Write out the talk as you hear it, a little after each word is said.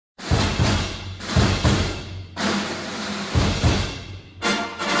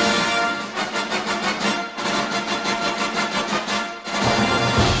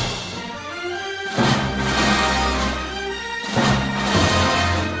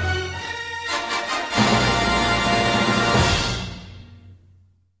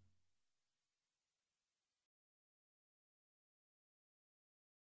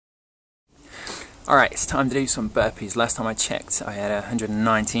Alright, it's time to do some burpees. Last time I checked I had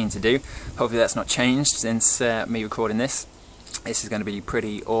 119 to do. Hopefully that's not changed since me recording this. This is going to be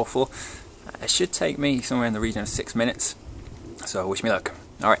pretty awful. It should take me somewhere in the region of 6 minutes, so wish me luck.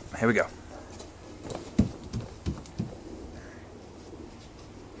 Alright, here we go.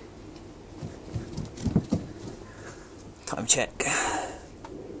 Time check.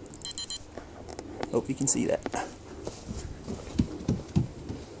 Hope you can see that.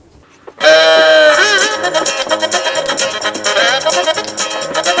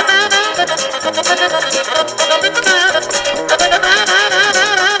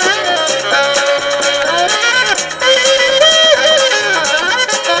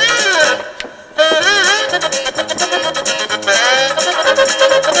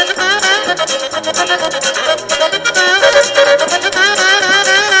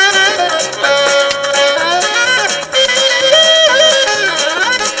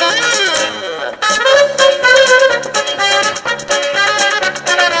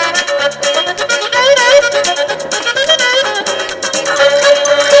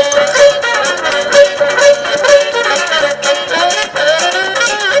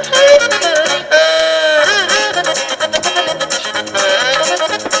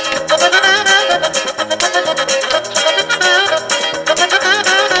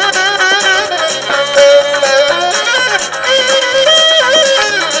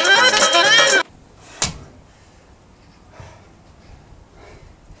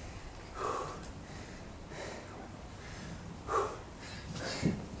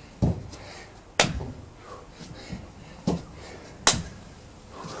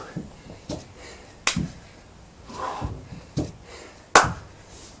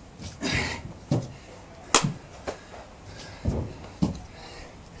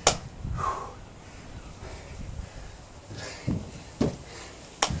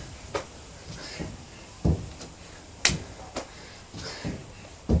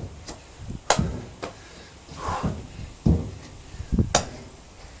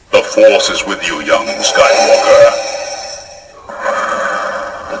 The Force is with you, young Skywalker.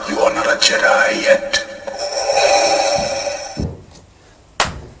 But you are not a Jedi yet.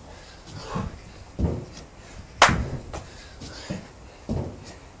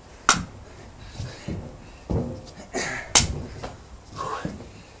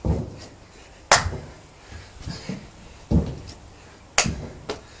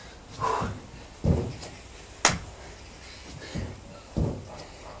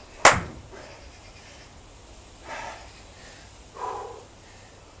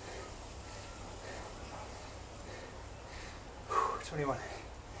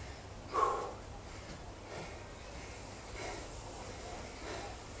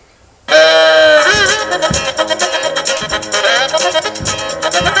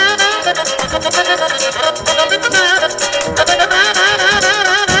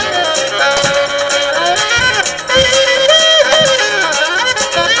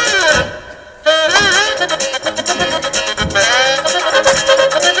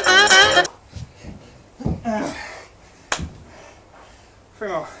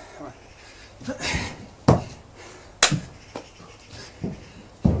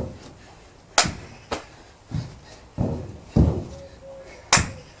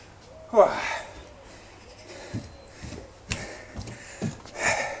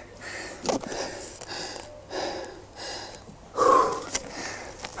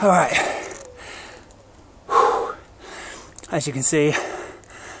 Alright, as you can see,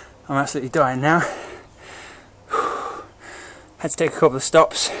 I'm absolutely dying now. Had to take a couple of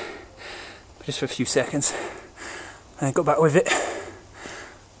stops, just for a few seconds, and I got back with it.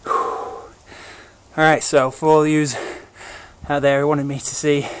 Alright, so for all yous out there who wanted to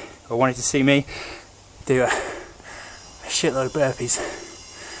see me do a shitload of burpees,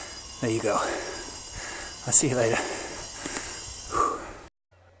 there you go. I'll see you later.